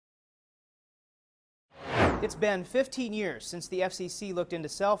It's been 15 years since the FCC looked into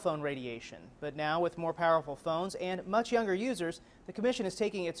cell phone radiation, but now with more powerful phones and much younger users, the Commission is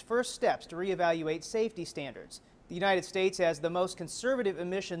taking its first steps to reevaluate safety standards. The United States has the most conservative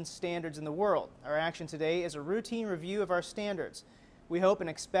emissions standards in the world. Our action today is a routine review of our standards. We hope and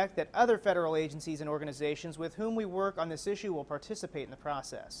expect that other federal agencies and organizations with whom we work on this issue will participate in the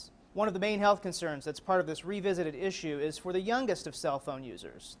process. One of the main health concerns that's part of this revisited issue is for the youngest of cell phone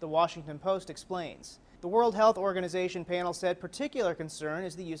users. The Washington Post explains. The World Health Organization panel said particular concern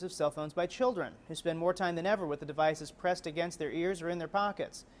is the use of cell phones by children, who spend more time than ever with the devices pressed against their ears or in their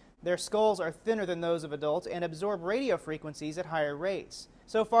pockets. Their skulls are thinner than those of adults and absorb radio frequencies at higher rates.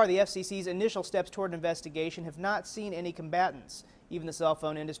 So far, the FCC's initial steps toward an investigation have not seen any combatants. Even the cell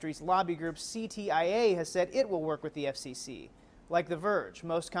phone industry's lobby group CTIA has said it will work with the FCC. Like The Verge,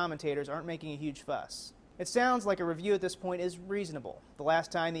 most commentators aren't making a huge fuss. It sounds like a review at this point is reasonable. The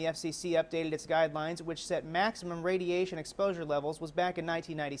last time the FCC updated its guidelines, which set maximum radiation exposure levels, was back in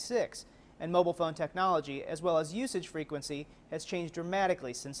 1996, and mobile phone technology, as well as usage frequency, has changed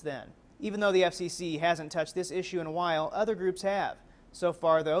dramatically since then. Even though the FCC hasn't touched this issue in a while, other groups have. So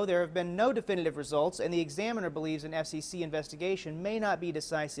far, though, there have been no definitive results, and the Examiner believes an FCC investigation may not be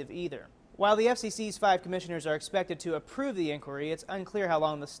decisive either. While the FCC's 5 commissioners are expected to approve the inquiry, it's unclear how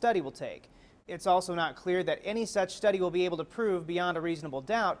long the study will take. It's also not clear that any such study will be able to prove beyond a reasonable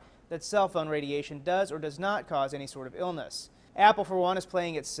doubt that cell phone radiation does or does not cause any sort of illness. Apple, for one, is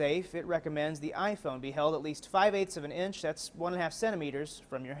playing it safe. It recommends the iPhone be held at least 5/8 of an inch, that's 1.5 centimeters,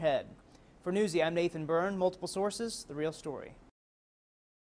 from your head. For Newsy, I'm Nathan Byrne, Multiple Sources, The Real Story.